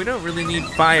 which again we don't really need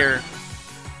fire.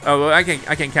 Oh, well, I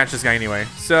can't catch this guy anyway.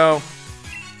 So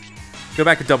go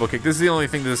back to double kick. This is the only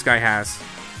thing that this guy has.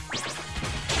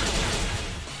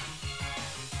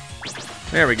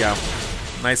 There we go.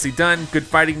 Nicely done. Good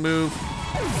fighting move.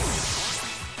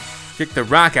 Kick the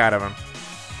rock out of him.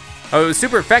 Oh, it was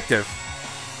super effective.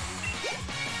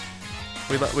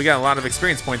 We got a lot of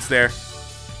experience points there.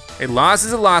 A loss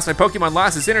is a loss. My Pokemon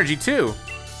lost its energy too.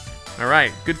 All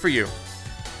right, good for you.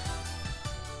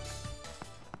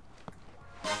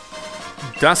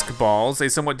 Dusk Balls, a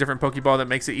somewhat different Pokeball that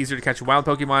makes it easier to catch wild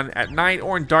Pokemon at night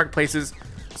or in dark places,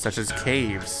 such as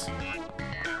caves.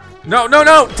 No, no,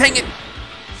 no! Dang it!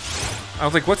 I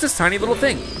was like, what's this tiny little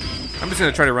thing? I'm just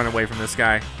gonna try to run away from this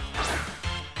guy.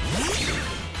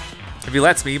 If he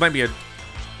lets me, he might be a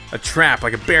trap,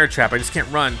 like a bear trap. I just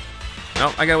can't run.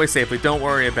 No, I got away safely. Don't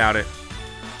worry about it.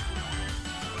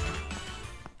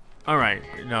 All right.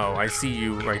 No, I see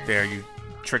you right there, you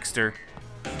trickster.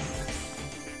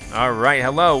 All right,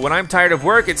 hello. When I'm tired of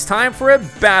work, it's time for a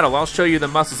battle. I'll show you the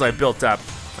muscles I built up.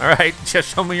 All right,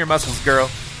 just show me your muscles, girl.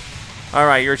 All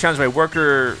right, you're challenged by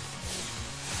worker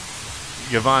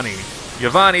Giovanni.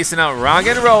 Giovanni sent out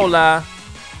Roggenrola,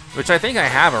 which I think I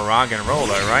have a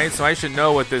Roggenrola, right? So I should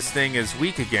know what this thing is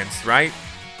weak against, right?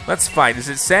 Let's fight. Does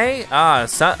it say?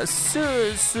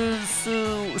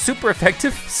 Super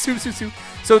effective.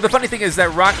 So the funny thing is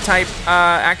that rock type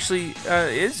actually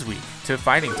is weak to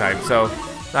fighting type. So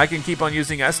I can keep on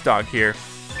using S-Dog here.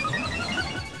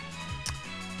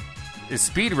 his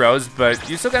speed rose, but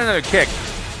you still got another kick.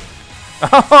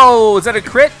 Oh, is that a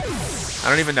crit? I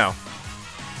don't even know.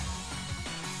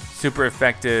 Super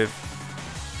effective.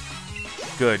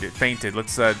 Good, it fainted.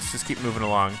 Let's just keep moving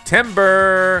along.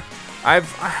 Timber.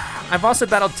 I've also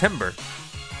battled Timber.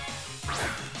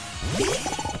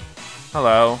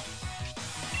 Hello.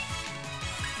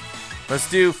 Let's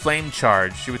do flame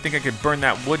charge. You would think I could burn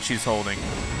that wood she's holding.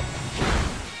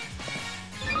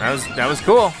 That was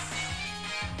cool.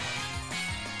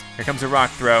 Here comes a rock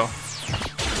throw.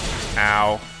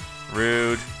 Ow.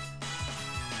 Rude.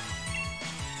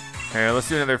 Here, let's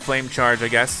do another flame charge, I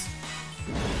guess.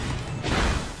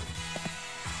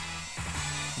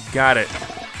 Got it.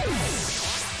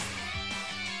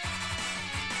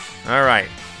 All right.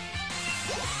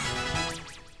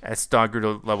 S-Dog grew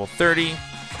to level 30.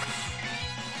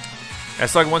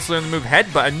 S-Dog wants to learn the move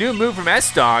Headbutt. A new move from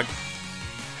S-Dog.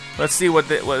 Let's see what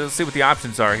the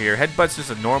options are here. Headbutt's just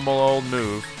a normal old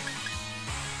move,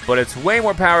 but it's way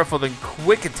more powerful than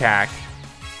Quick Attack.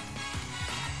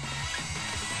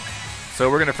 So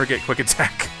we're gonna forget Quick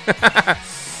Attack.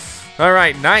 All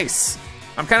right, nice.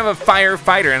 I'm kind of a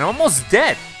firefighter and I'm almost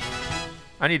dead.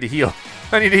 I need to heal.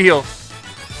 I need to heal.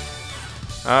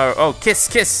 Oh, kiss,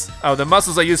 kiss. Oh, the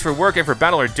muscles I use for work and for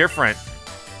battle are different.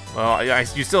 Well,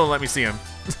 you still don't let me see them.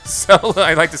 So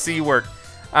I'd like to see you work.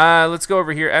 Let's go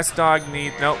over here. S-Dog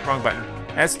needs, nope, wrong button.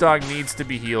 S-Dog needs to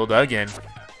be healed again.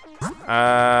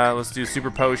 Let's do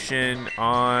Super Potion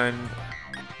on,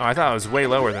 oh, I thought it was way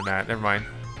lower than that. Never mind.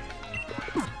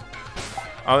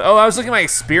 Oh, I was looking at my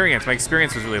experience. My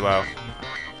experience was really low.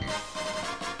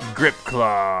 Grip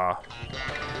Claw.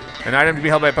 An item to be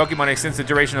held by a Pokemon extends the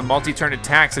duration of multi-turn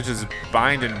attacks such as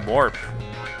Bind and Warp.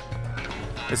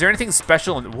 Is there anything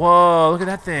special in, whoa, look at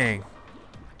that thing.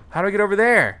 How do I get over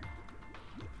there?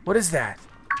 What is that?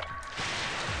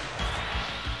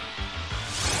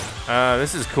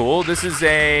 This is cool. This is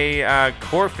a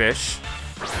Corphish.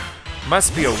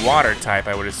 Must be a water type,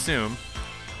 I would assume.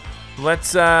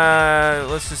 Let's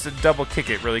just double kick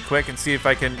it really quick and see if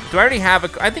I can. Do I already have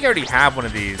a? I think I already have one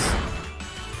of these.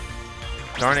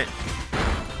 Darn it!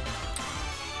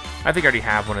 I think I already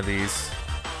have one of these.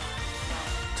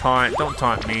 Taunt! Don't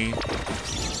taunt me!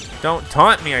 Don't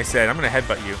taunt me! I said. I'm gonna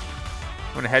headbutt you.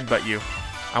 I'm gonna headbutt you.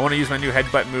 I want to use my new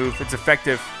headbutt move. It's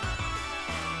effective.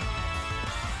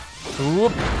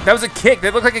 Whoop. That was a kick.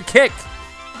 That looked like a kick.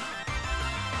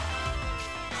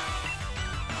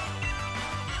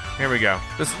 Here we go.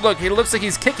 Look, he looks like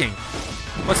he's kicking.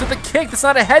 What's with the kick? That's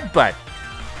not a headbutt.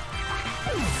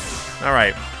 All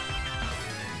right.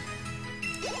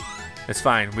 It's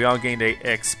fine. We all gained a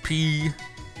XP.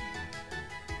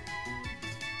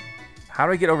 How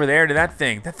do I get over there to that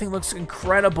thing? That thing looks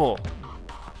incredible.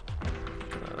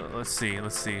 Let's see.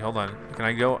 Let's see. Hold on. Can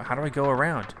I go? How do I go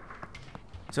around?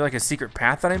 Is there like a secret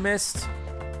path that I missed?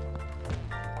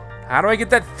 How do I get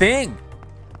that thing?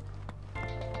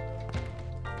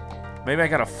 Maybe I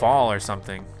gotta fall or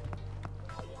something.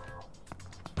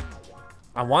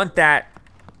 I want that.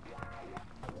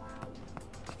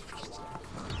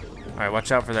 Alright,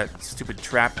 watch out for that stupid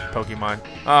trap Pokemon.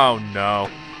 Oh no.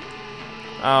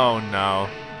 Oh no.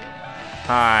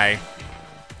 Hi.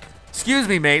 Excuse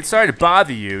me, mate. Sorry to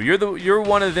bother you. You're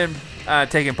one of them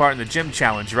taking part in the gym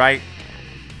challenge, right?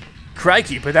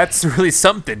 Crikey, but that's really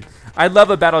something. I'd love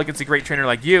a battle against a great trainer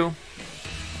like you.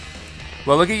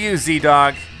 Well, look at you,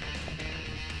 Z-Dog.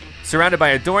 Surrounded by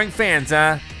adoring fans,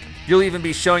 huh? You'll even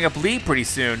be showing up Lee pretty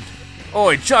soon.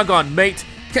 Oi, jog on, mate.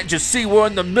 Can't you see we're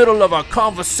in the middle of a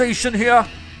conversation here?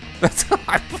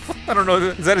 I don't know,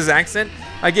 is that his accent?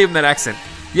 I gave him that accent.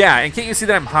 Yeah, and can't you see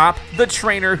that I'm Hop, the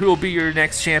trainer who will be your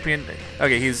next champion?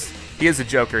 Okay, he is a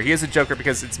joker. He is a joker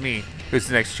because it's me who's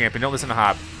the next champion. Don't listen to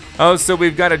Hop. Oh, so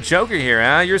we've got a joker here,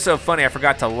 huh? You're so funny, I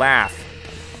forgot to laugh.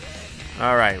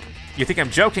 All right. You think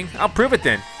I'm joking? I'll prove it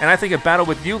then. And I think a battle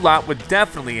with you lot would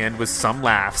definitely end with some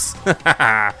laughs.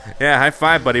 Yeah, high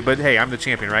five, buddy. But hey, I'm the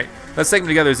champion, right? Let's take them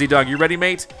together, Z-Dog. You ready,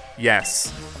 mate?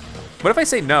 Yes. What if I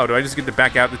say no? Do I just get to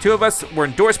back out? The two of us were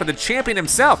endorsed by the champion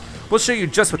himself. We'll show you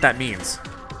just what that means.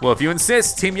 Well, if you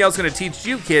insist, Team Yell's gonna teach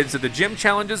you kids that the gym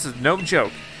challenges is no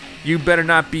joke. You better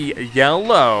not be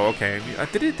yellow. Okay,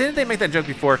 didn't they make that joke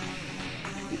before?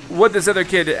 What this other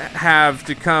kid have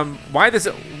to come? What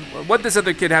this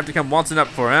other kid have to come waltzing up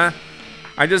for, huh?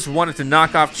 I just wanted to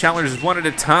knock off challengers one at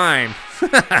a time.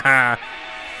 We're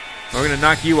gonna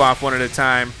knock you off one at a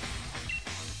time.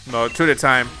 No, two at a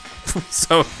time.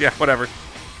 So yeah, whatever.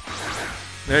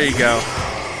 There you go.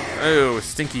 Oh,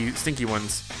 stinky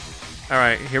ones. All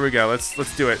right, here we go.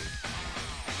 Let's do it.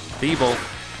 Feeble.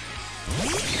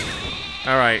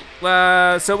 All right.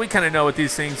 So we kind of know what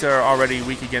these things are already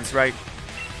weak against, right?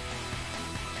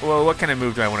 well, what kind of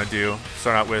move do I want to do?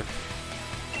 Start out with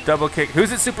double kick.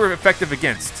 Who's it super effective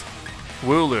against?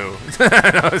 Wooloo.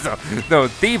 No,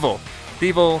 Thievul.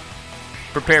 Thievul,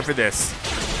 prepare for this.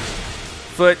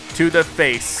 Foot to the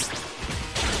face.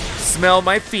 Smell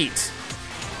my feet.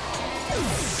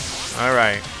 All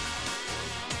right.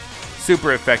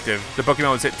 Super effective. The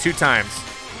Pokemon was hit 2 times.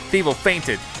 Thievul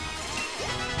fainted.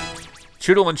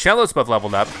 Chewtle and Chelos both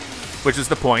leveled up, which is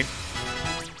the point.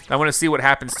 I want to see what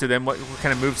happens to them, what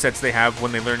kind of movesets they have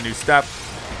when they learn new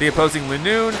stuff. The opposing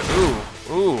Linoon.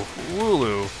 Ooh,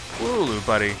 Wooloo. Wooloo,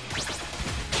 buddy.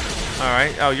 All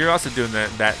right. Oh, you're also doing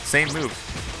that same move.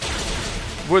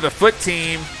 We're the foot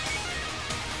team.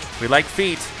 We like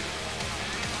feet.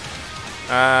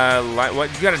 What?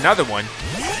 You got another one.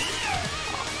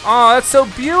 Oh, that's so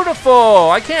beautiful.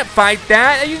 I can't fight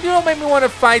that. You don't make me want to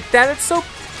fight that. It's so...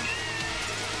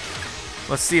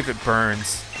 Let's see if it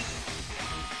burns.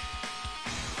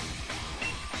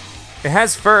 It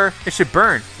has fur. It should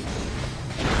burn.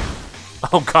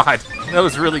 Oh, God. That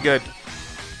was really good.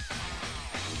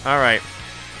 All right.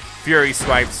 Fury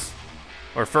swipes.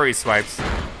 Or furry swipes.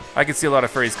 I can see a lot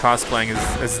of furries cosplaying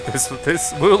as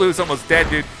this Wooloo's almost dead,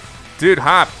 dude. Dude,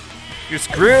 hop. You're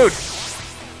screwed.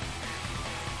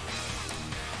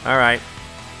 All right.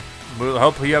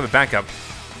 Hopefully you have a backup.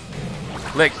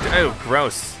 Lick. Oh,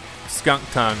 gross. Skunk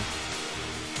tongue.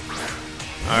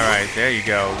 All right, there you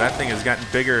go. That thing has gotten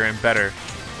bigger and better.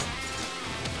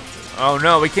 Oh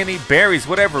no, we can't eat berries.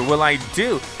 Whatever will I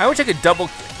do? I wish I could double...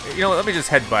 You know what, let me just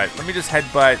headbutt. Let me just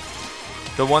headbutt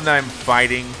the one that I'm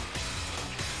fighting.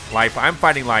 I'm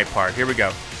fighting Liepard. Here we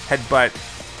go. Headbutt.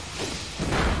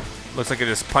 Looks like I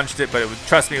just punched it, but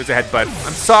trust me, it was a headbutt.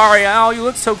 I'm sorry. Oh, you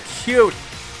look so cute.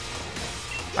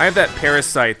 I have that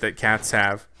parasite that cats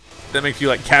have. That makes you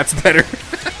like cats better.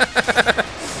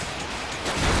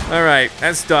 All right,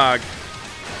 S-Dog.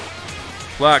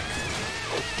 Pluck.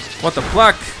 What the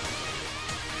pluck?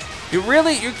 You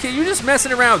really, you're just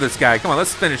messing around with this guy. Come on,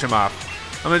 let's finish him off.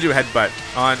 I'm gonna do a headbutt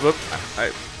on, whoop.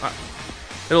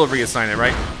 It'll reassign it,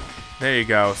 right? There you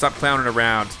go, stop clowning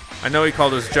around. I know he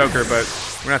called us Joker, but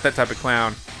we're not that type of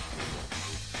clown.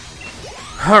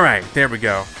 All right, there we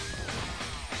go.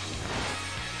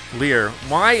 Leer,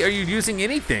 why are you using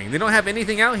anything? They don't have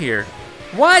anything out here.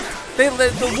 What?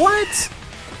 What?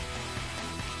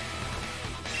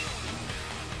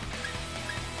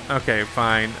 Okay,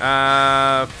 fine.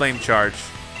 Flame charge.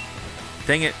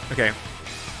 Dang it. Okay.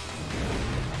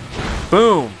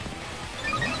 Boom.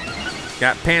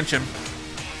 Got Pancham.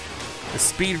 The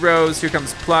speed rose. Here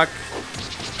comes Pluck.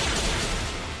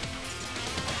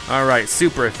 All right,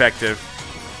 super effective.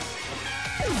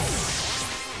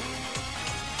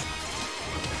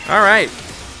 All right.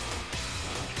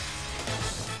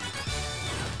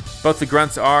 Both the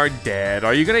grunts are dead.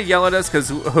 Are you gonna yell at us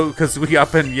because we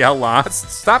up and yell lost?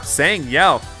 Stop saying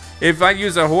yell. If I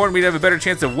use a horn, we'd have a better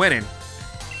chance of winning.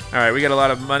 All right, we got a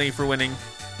lot of money for winning.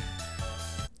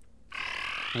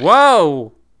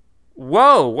 Whoa.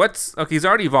 Whoa, what's... Okay, he's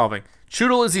already evolving.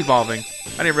 Chewtle is evolving.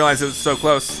 I didn't realize it was so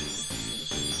close.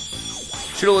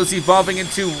 Chewtle is evolving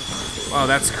into... Oh,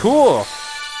 that's cool.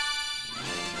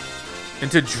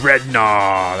 Into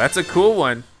Drednaw. That's a cool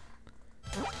one.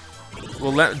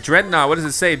 Well, Drednaw, what does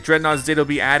it say? Drednaw's data will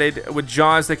be added with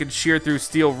jaws that can shear through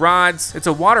steel rods. It's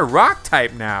a water rock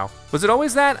type now. Was it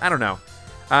always that? I don't know.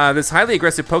 This highly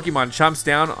aggressive Pokemon chomps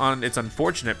down on its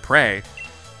unfortunate prey.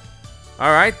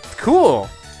 All right, cool.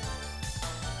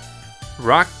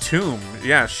 Rock Tomb.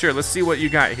 Yeah, sure. Let's see what you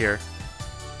got here.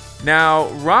 Now,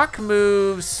 rock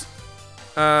moves,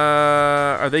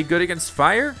 are they good against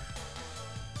fire?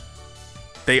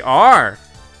 They are.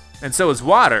 And so is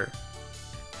water.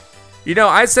 You know,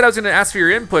 I said I was going to ask for your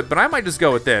input, but I might just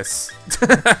go with this.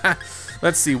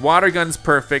 Let's see. Water Gun's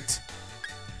perfect.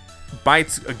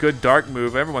 Bite's a good dark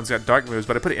move. Everyone's got dark moves,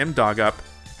 but I put M-Dog up.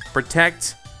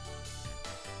 Protect.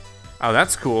 Oh,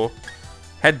 that's cool.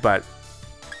 Headbutt.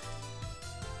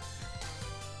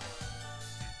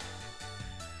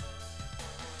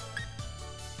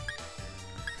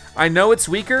 I know it's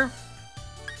weaker,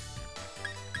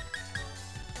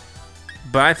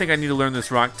 but I think I need to learn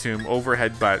this Rock Tomb over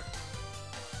Headbutt.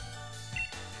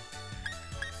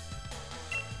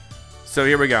 So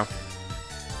here we go.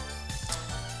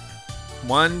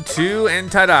 1, 2,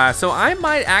 and ta-da. So I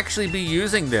might actually be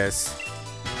using this.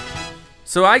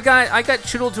 So I got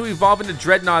Chewtle to evolve into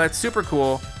Drednaw. That's super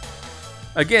cool.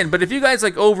 Again, but if you guys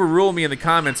like overrule me in the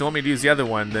comments and want me to use the other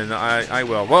one, then I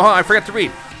will. Well, I forgot to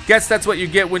read. Guess that's what you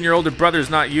get when your older brother's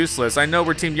not useless. I know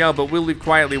we're Team Yell, but we'll leave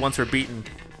quietly once we're beaten.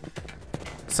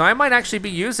 So I might actually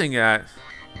be using that.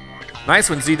 Nice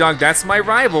one, Z-Dog. That's my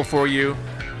rival for you.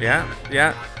 Yeah,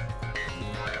 yeah.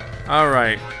 All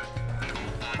right.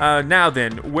 Now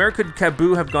then, where could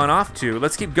Kaboo have gone off to?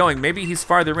 Let's keep going. Maybe he's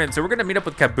farther in. So we're gonna meet up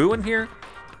with Kaboo in here?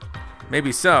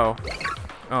 Maybe so.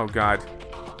 Oh God.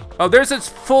 Oh, there's this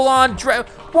full-on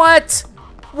what?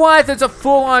 What? There's a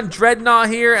full-on Drednaw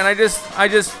here, and I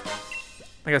got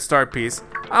a star piece.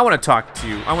 I want to talk to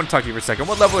you. I want to talk to you for a second.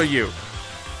 What level are you?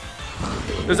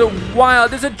 There's a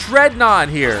Drednaw in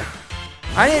here.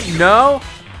 I didn't know.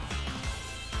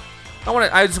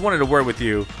 I just wanted to word with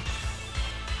you,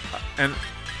 and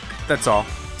that's all.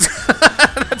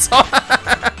 That's all.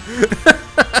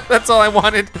 That's all I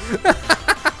wanted.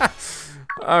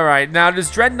 All right, now does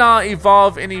Drednaw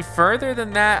evolve any further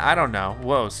than that? I don't know.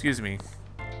 Whoa, excuse me.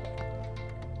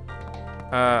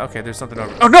 Okay, there's something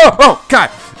over. Oh no! Oh God!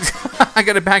 I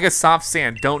got a bag of soft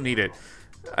sand. Don't need it.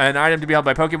 An item to be held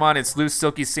by Pokemon. It's loose,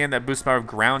 silky sand that boosts power of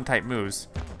ground type moves.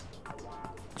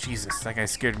 Jesus, that guy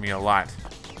scared me a lot.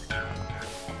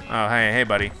 Oh, hey,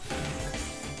 buddy.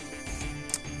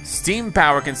 Steam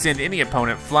power can send any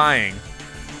opponent flying.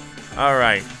 All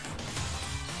right.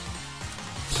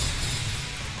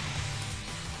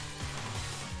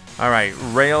 All right,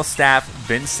 Rail Staff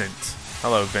Vincent.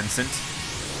 Hello, Vincent.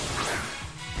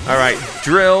 All right,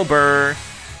 Drill Burr.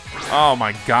 Oh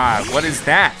my God, what is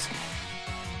that?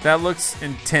 That looks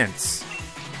intense.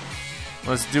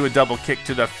 Let's do a double kick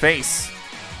to the face.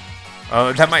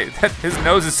 Oh, his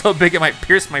nose is so big it might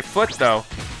pierce my foot though.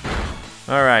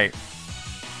 All right,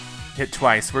 hit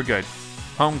twice, we're good.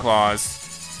 Home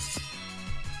claws.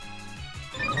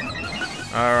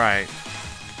 All right.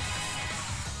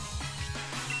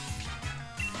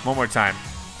 One more time.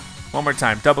 One more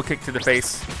time. Double kick to the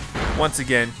face. Once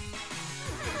again.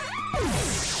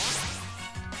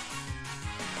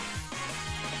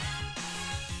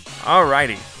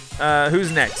 Alrighty.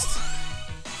 Who's next?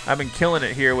 I've been killing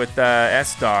it here with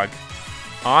S-Dog.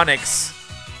 Onyx.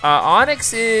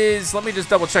 Onyx is... Let me just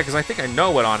double check because I think I know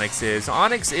what Onyx is.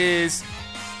 Onyx is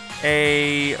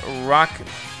a rock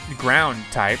ground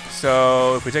type.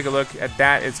 So if we take a look at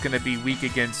that, it's going to be weak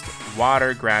against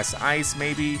water, grass, ice,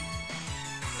 maybe.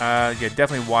 Yeah,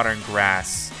 definitely water and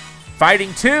grass.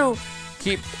 Fighting 2.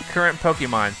 Keep current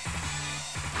Pokemon.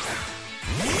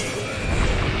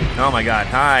 Oh my God.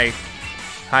 Hi.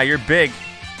 Hi, you're big.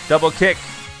 Double kick.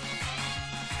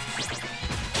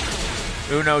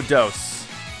 Uno dos.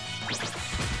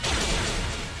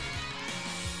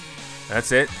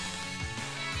 That's it.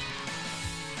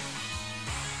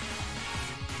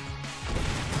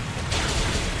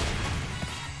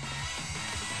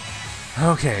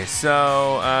 Okay,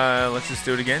 so let's just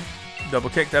do it again. Double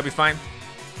kick, that'll be fine.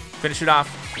 Finish it off.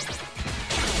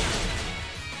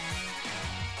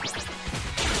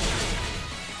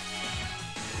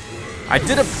 I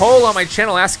did a poll on my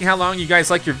channel asking how long you guys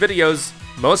like your videos.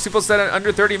 Most people said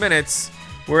under 30 minutes.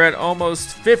 We're at almost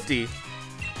 50.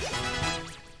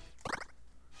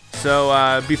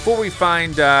 So before we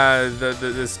find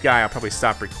this guy, I'll probably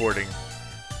stop recording.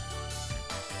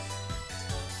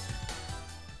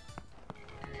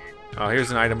 Oh,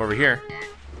 here's an item over here.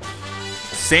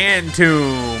 Sand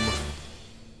Tomb.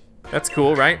 That's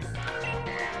cool, right?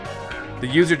 The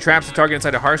user traps the target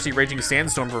inside a harshly raging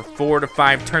sandstorm for 4 to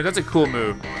 5 turns. That's a cool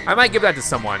move. I might give that to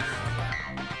someone.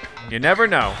 You never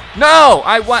know. No!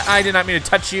 I did not mean to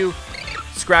touch you.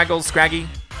 Scraggy.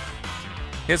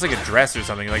 He has like a dress or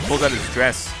something. He like pulled out his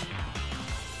dress.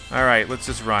 All right, let's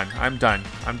just run. I'm done.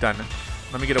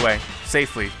 Let me get away.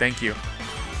 Safely, thank you.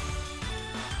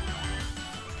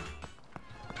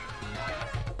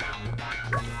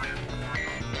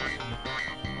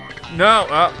 No,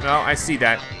 oh, no, I see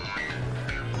that.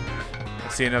 I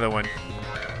see another one.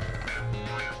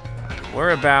 We're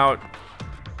about...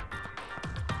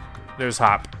 There's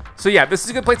Hop. So yeah, this is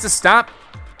a good place to stop.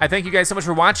 I thank you guys so much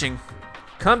for watching.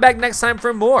 Come back next time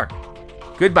for more.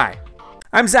 Goodbye.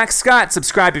 I'm Zack Scott.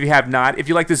 Subscribe if you have not. If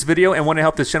you like this video and want to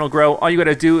help this channel grow, all you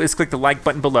gotta do is click the like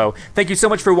button below. Thank you so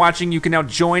much for watching. You can now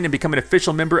join and become an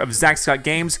official member of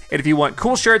ZackScottGames. And if you want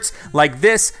cool shirts like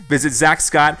this, visit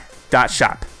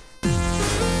ZackScott.shop.